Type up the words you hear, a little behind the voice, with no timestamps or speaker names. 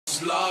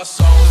this love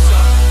song,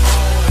 son.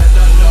 Oh, and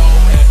the low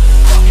end,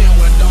 fucking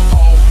with the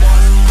old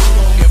ones. You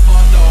gon' get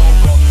fucked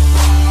over.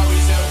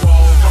 Ferraris and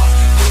Rovers,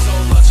 these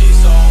old lucky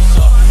souls,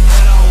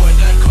 and I'm with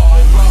that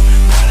Cobra.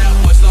 Now that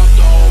boy slumped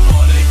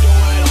over, they do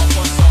it all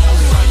for soul,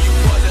 son. You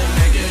wasn't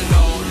making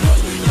no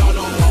noise, y'all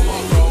know what my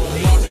role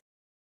was.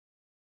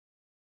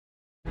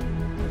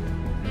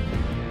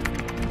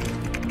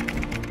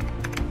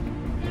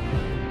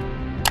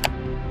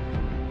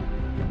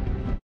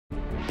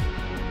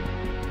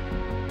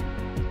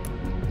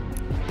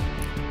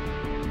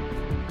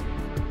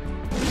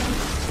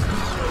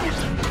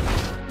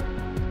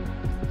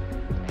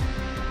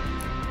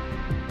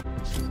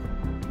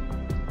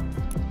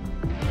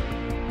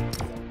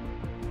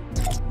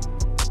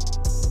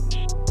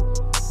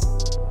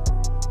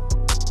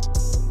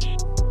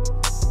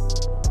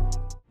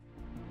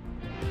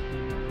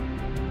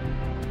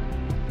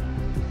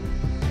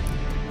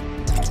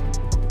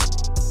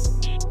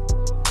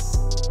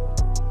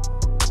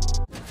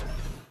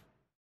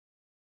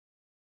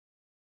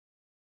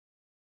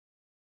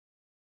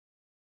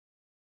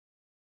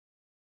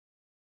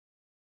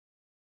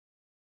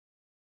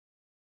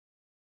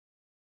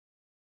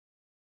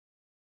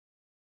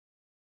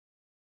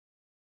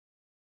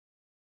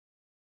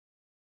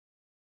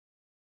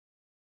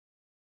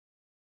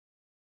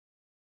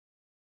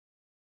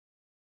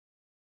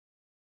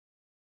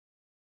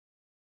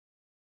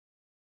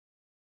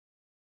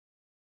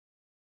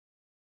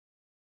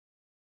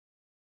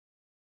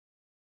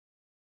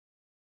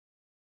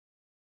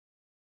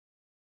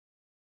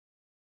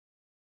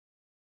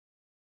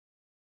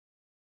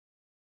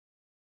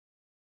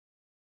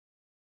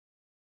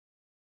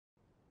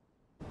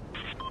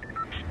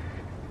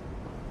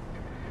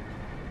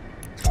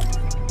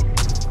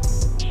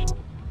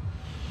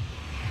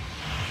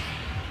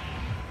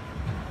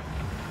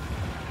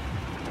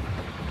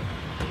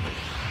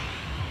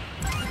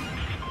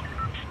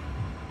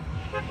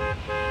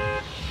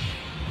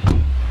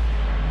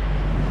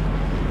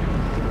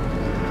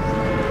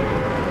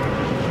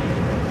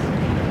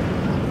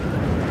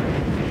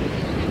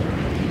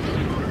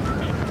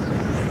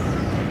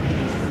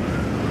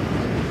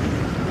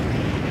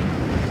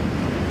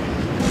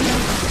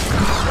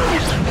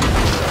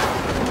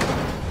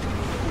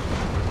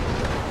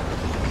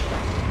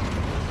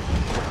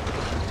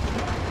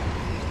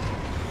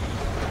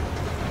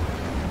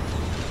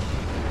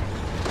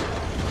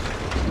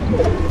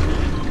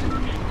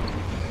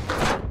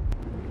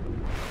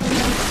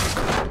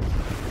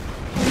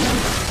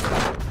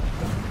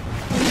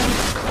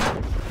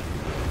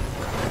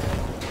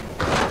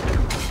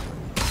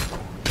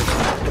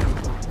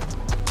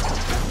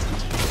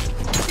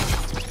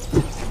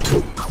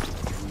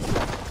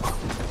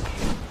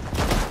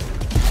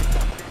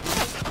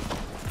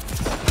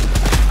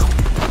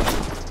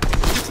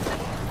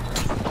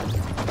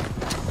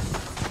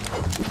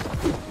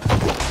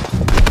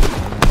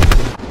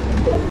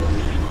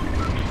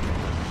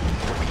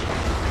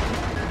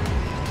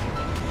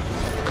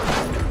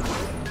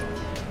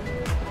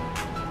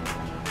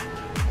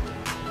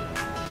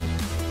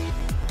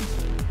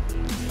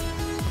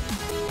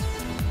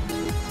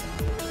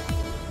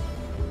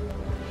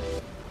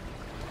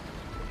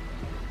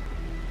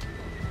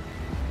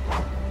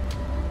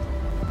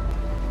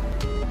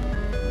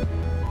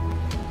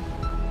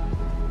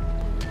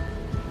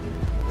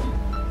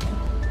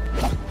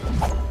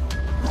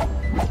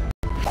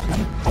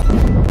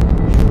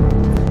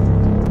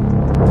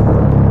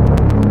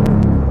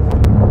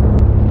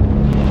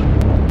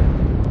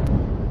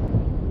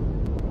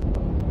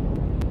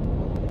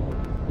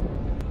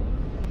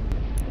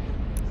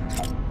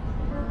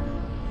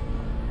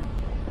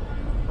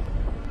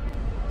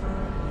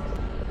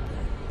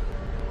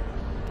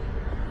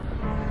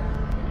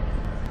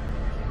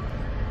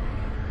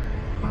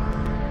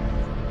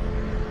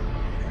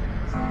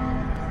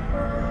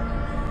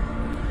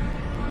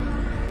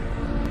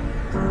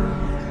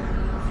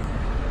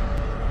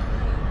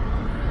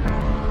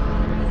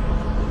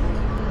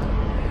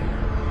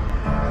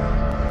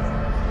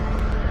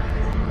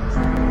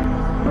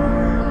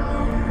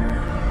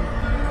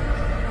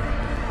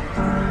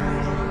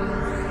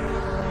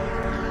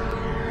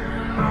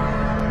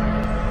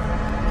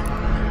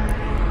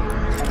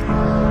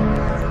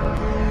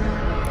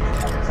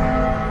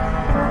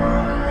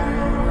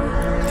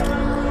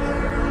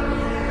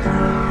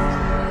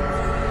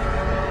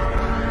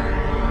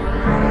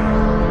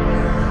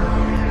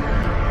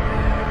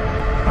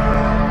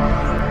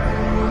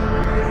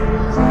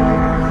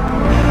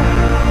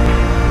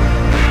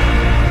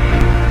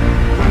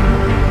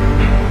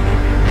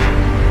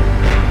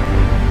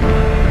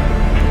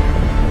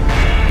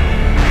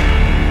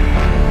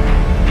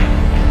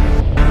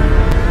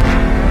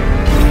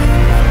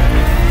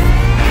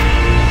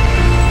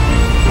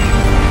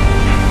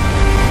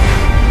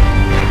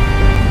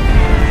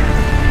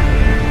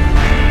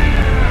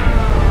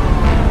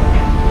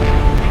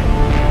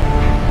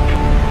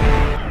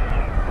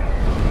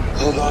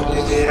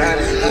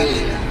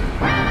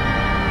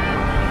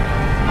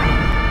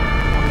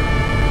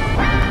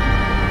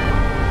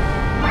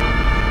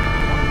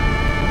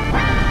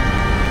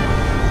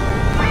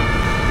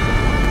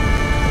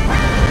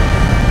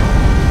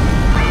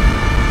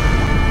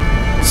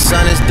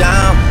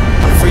 down,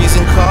 I'm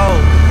freezing cold.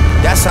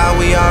 That's how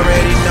we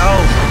already know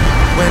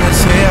when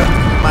it's here.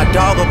 My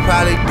dog will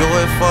probably do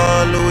it for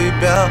a Louis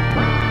Bell.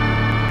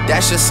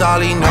 That's just all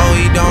he know,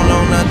 he don't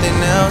know nothing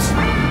else.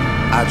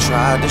 I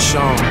tried to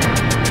show him.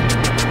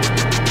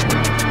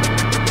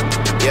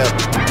 Yeah.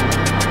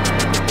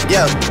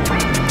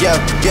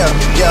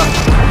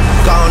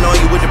 Gone on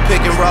you with the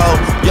pick and roll.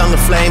 Younger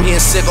Flame, he in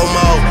sicko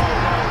mode.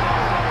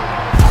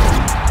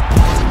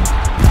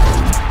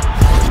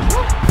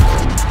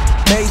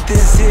 Make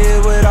this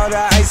here with all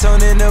the ice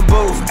on in the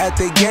booth. At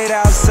the gate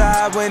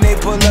outside, when they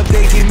pull up,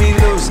 they keep me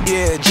loose.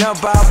 Yeah,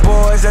 jump out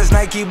boys, that's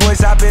Nike boys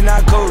hopping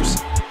our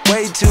coast.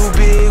 Way too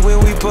big when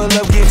we pull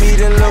up, give me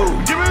the loot.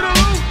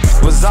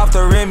 Was off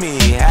the Remy,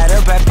 had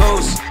up at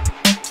post.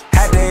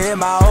 Had to hit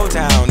my old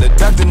town to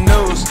duck the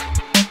news.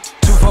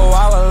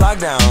 2-4-hour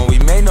lockdown, we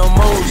made no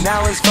moves.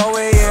 Now it's 4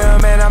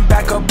 AM and I'm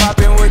back up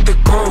popping with the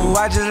crew.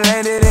 I just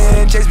landed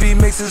in, Chase B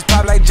mixes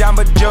pop like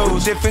Jamba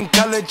Joe's. Different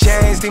color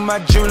chains, think my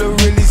jeweler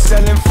really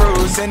selling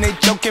fruits. And they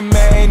joking,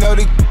 man, know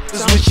the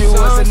just wish it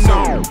was a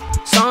new.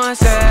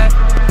 Sunset.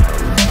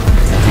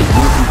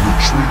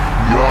 Retreat,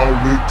 we all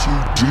in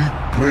too deep.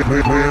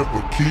 Playing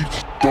for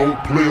keeps, don't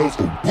play us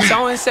for weak.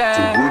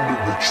 Sunset. Surrender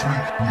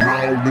retreat, we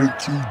all in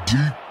too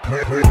deep.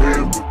 Playing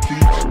for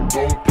keeps,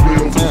 don't play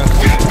us for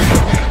weak.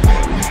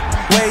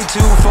 Way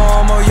too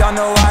formal, y'all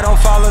know I don't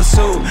follow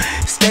suit.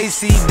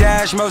 Stacy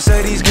Dash, most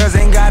of these girls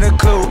ain't got a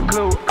clue.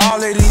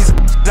 All of these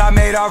I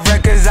made off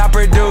records I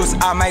produce.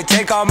 I might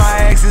take all my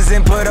exes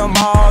and put them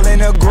all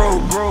in a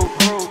group.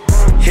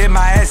 Hit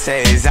my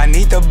essays, I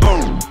need the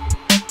boot.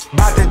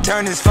 About to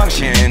turn this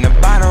function into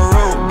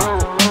Bonnaroo.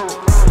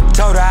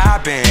 Told her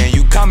hop in,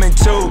 you coming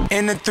too.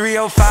 In the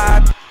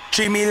 305,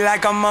 treat me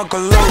like I'm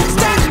Uncle Luke.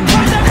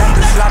 Had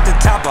to slap the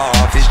top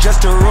off, it's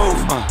just a roof.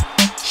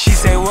 She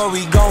say, where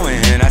we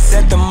going? I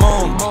said the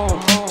moon.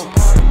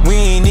 We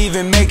ain't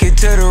even make it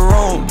to the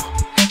room.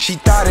 She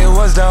thought it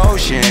was the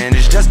ocean,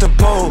 it's just a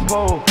pool.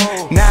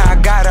 Now I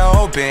gotta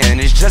open,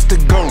 it's just a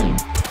goon.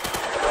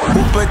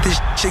 Who put this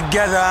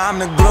together? I'm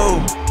the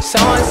glue.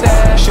 Someone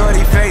said,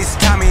 shorty face,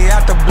 Tommy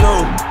out the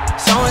blue.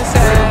 Someone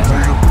said,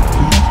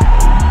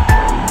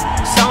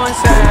 someone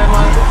said,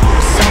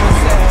 someone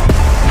said.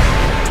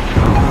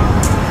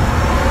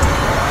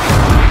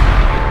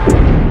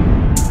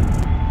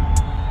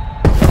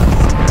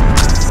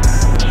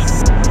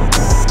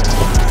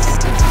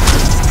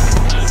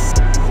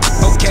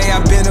 Okay,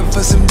 I've been up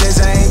for some days,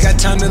 I ain't got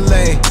time to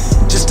lay.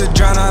 Just to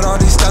drown out all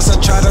these thoughts,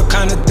 I tried all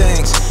kind of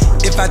things.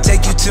 If I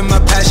take you to my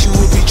past, you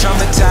will be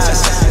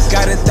traumatized.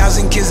 Got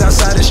 1,000 kids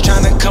outside that's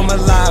trying to come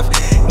alive.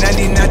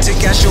 99 took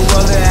Astro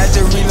World, had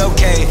to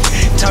relocate.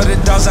 Told the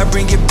dogs I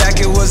bring it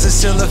back, it was a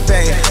still a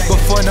fade.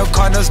 Before no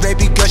Cardinals,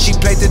 baby girl, she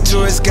played the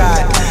tourist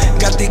guide.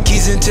 Got the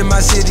keys into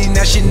my city,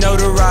 now she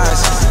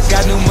notarized.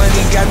 Got new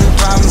money, got new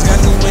problems, got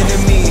new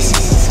enemies.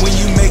 When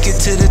you make it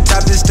to the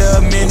top, it's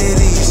the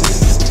amenities.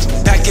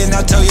 Packing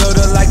out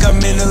Toyota like I'm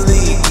in the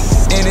league.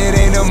 And it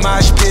ain't a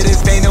mosh pit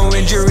if ain't no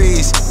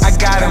injuries. I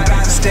got him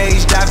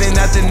stage diving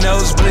out the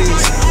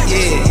nosebleeds.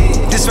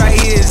 Yeah, this right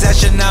here is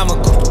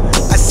astronomical.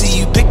 I see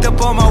you picked up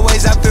on my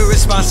ways, I feel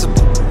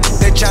responsible.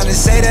 They're trying to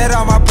say that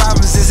all my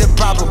problems is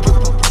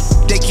improbable.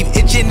 They keep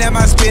itching at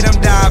my spit, I'm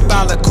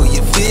diabolical,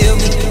 you feel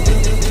me?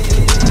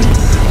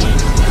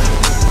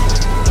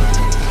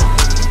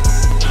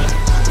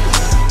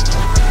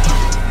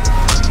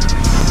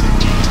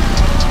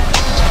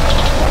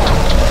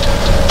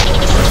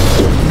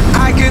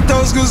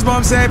 Those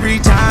goosebumps every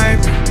time.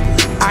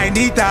 I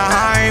need the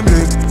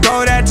Heimlich,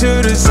 throw that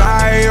to the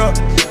side.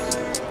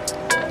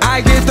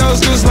 I get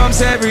those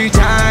goosebumps every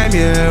time,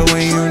 yeah.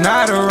 When you're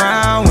not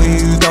around, when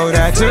you throw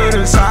that to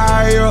the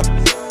side.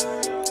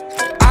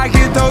 I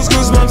get those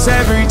goosebumps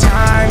every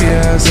time,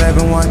 yeah.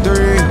 713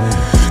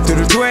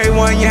 through the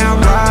 281, yeah,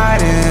 I'm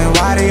riding.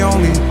 Why they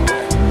on me?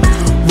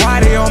 Why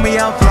they on me?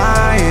 I'm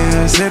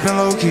flying, sipping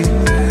low key.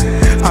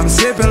 I'm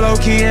sipping low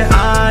key in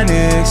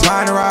Onyx,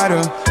 find a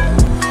rider.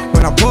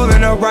 When I'm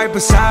pulling up right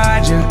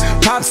beside you,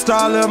 pop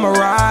star Lil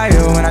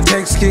Mariah. When I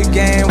text kick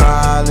game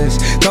wireless,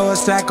 throw a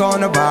stack on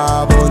the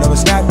Bible. Never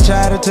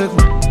Snapchat or took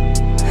me.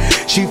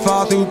 She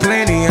fall through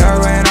plenty,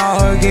 her and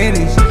all her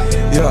guineas.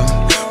 Yeah,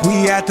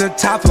 we at the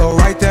top floor,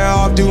 right there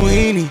off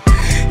Duini.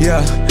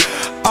 Yeah,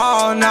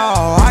 oh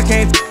no, I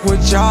can't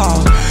with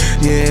y'all.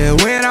 Yeah,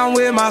 when I'm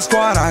with my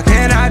squad, I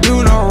cannot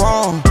do no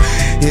wrong.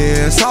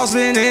 Yeah,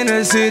 saucepan in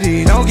the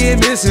city, don't get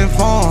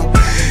misinformed.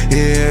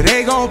 Yeah,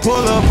 they gon' pull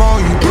up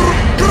on you.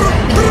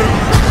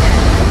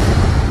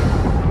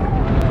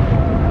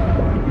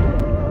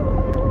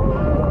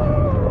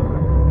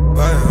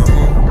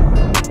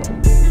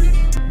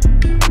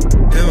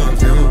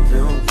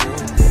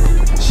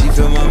 She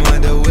fill my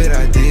mind up with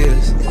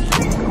ideas.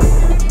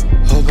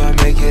 Hope I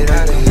make it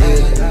out of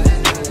here.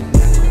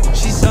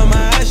 She saw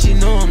my eyes, she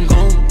know I'm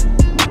gone.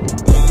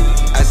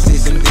 I see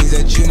some things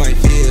that you might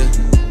fear.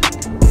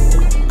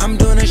 I'm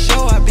doing a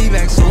show, I'll be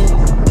back soon.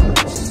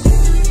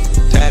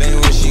 That ain't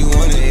what she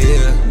wanna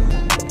hear.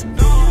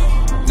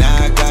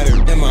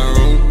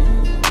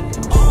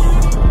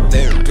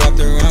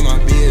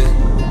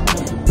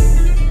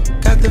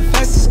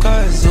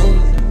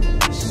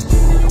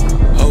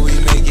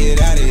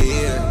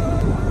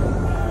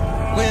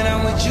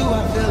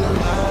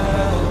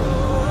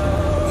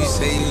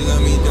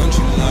 don't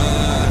you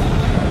lie.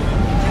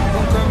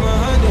 Don't cry my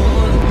heart, don't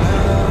wanna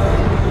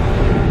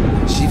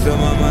lie. She fill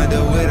my mind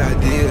up with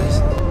ideas.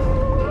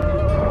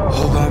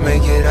 Hope I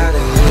make it out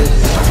of here.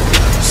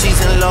 She's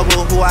in love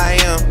with who I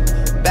am.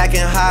 Back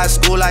in high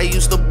school, I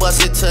used to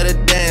bust it to the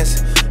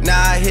dance. Now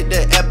I hit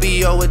the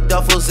FBO with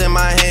duffels in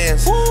my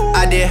hands.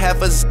 I did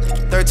half a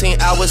 13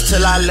 hours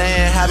till I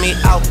land. Had me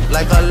out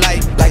like a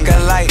light, Like a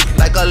light,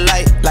 like a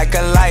light, like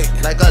a light,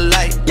 like a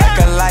light, like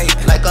a light,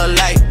 like a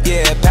light.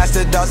 yeah,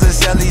 Pastor Dawson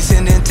Sally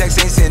sending texts,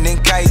 ain't sending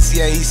kites.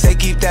 Yeah, he say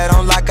keep that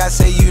on lock. I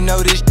say you know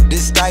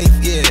this tight.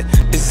 Yeah,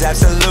 it's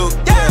absolute.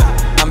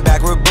 Yeah, I'm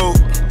back with Boot.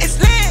 It's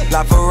lit.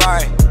 La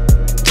Ferrari,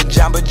 the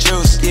Jamba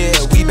Juice. Yeah,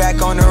 we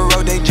back on the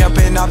road. They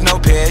jumping off no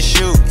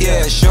parachute.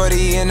 Yeah,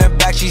 shorty in the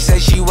back. She say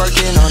she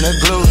working on the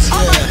glutes. Yeah,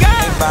 oh my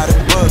God. Ain't by the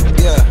book.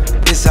 Yeah,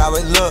 this how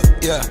it look.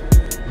 Yeah.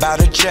 About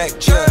to check,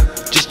 yeah,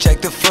 just check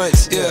the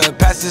foots, yeah.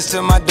 Pass this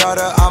to my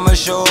daughter, I'ma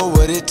show her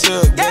what it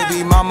took.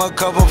 Baby mama,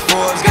 couple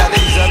Forbes, got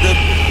these other.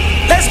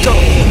 Let's go.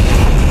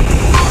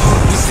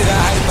 We see the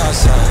hype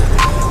outside,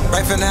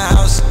 right from the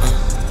house.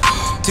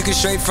 Took it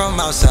straight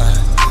from outside,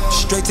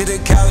 straight to the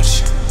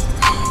couch.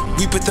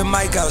 We put the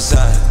mic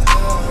outside,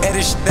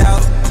 edit shit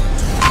out.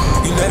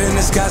 We letting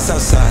the scouts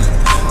outside,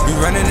 we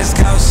running this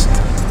house.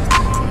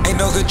 Ain't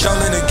no control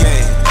in the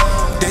game,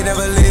 they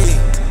never leave.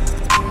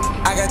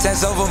 I got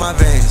tats over my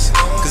veins,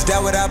 cause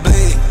that what I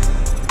bleed.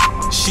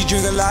 She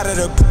drink a lot of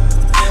the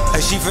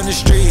like she from the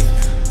street.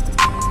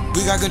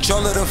 We got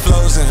control of the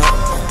flows in her.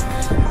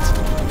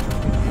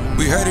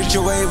 We heard that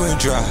your wave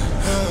went dry.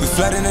 We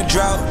flooding the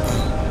drought.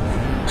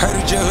 Heard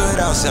that your hood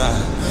outside.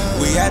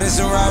 We added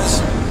some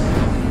routes.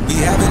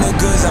 We having the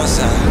goods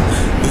outside.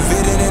 Move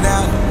it in and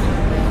out.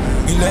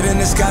 We letting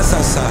the scouts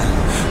outside.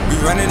 We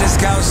running the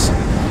scouts.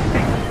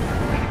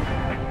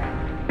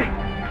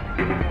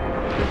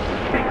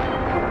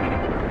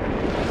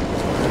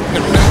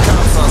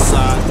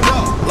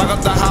 Lock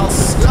up the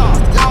house,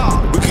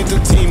 we keep the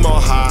team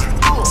on high.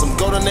 Some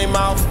gold in their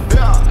mouth,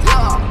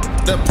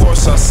 that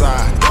Porsche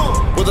outside.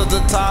 With at the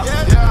top,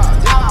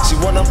 she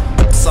wanna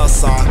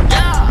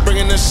outside.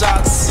 Bringing the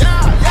shots.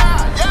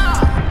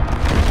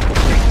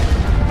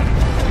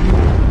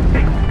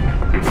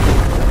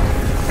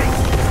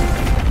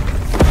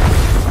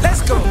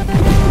 Let's go.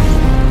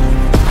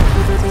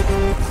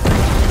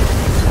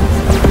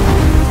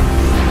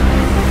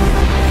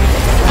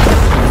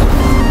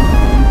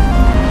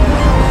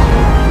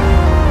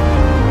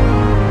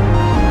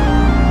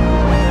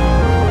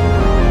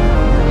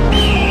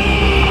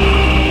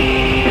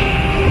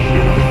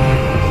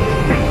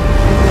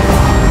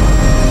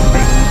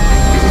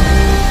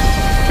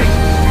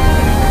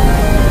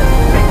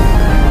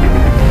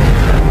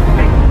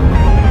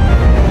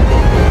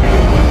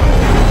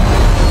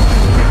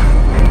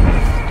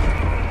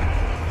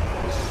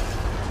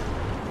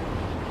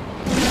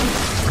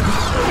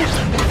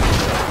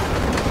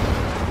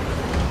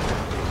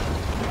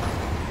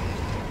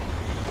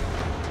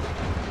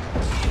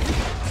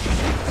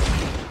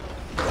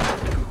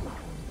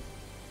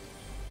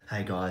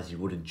 Hey guys, you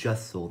would have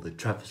just saw the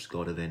Travis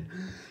Scott event.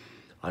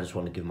 I just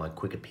want to give my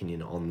quick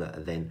opinion on the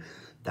event.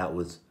 That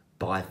was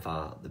by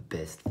far the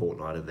best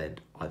Fortnite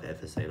event I've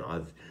ever seen.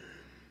 I've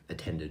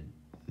attended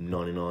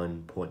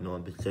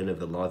 99.9% of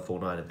the live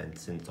Fortnite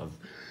events since I've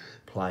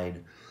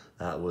played.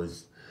 That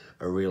was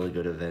a really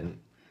good event.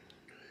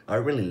 I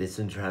don't really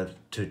listen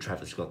to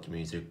Travis Scott's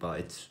music,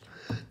 but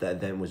the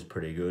event was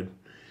pretty good.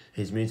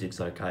 His music's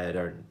okay. I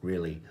don't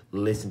really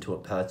listen to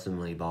it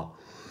personally, but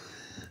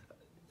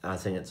I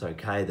think it's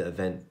okay. The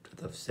event,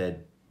 I've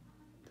said,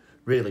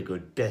 really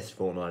good. Best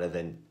Fortnite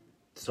event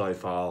so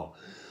far,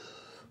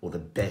 or the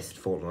best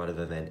Fortnite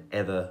event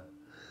ever.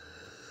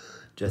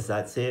 Just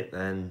that's it,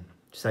 and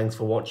thanks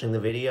for watching the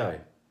video.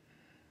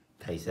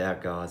 Peace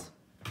out, guys.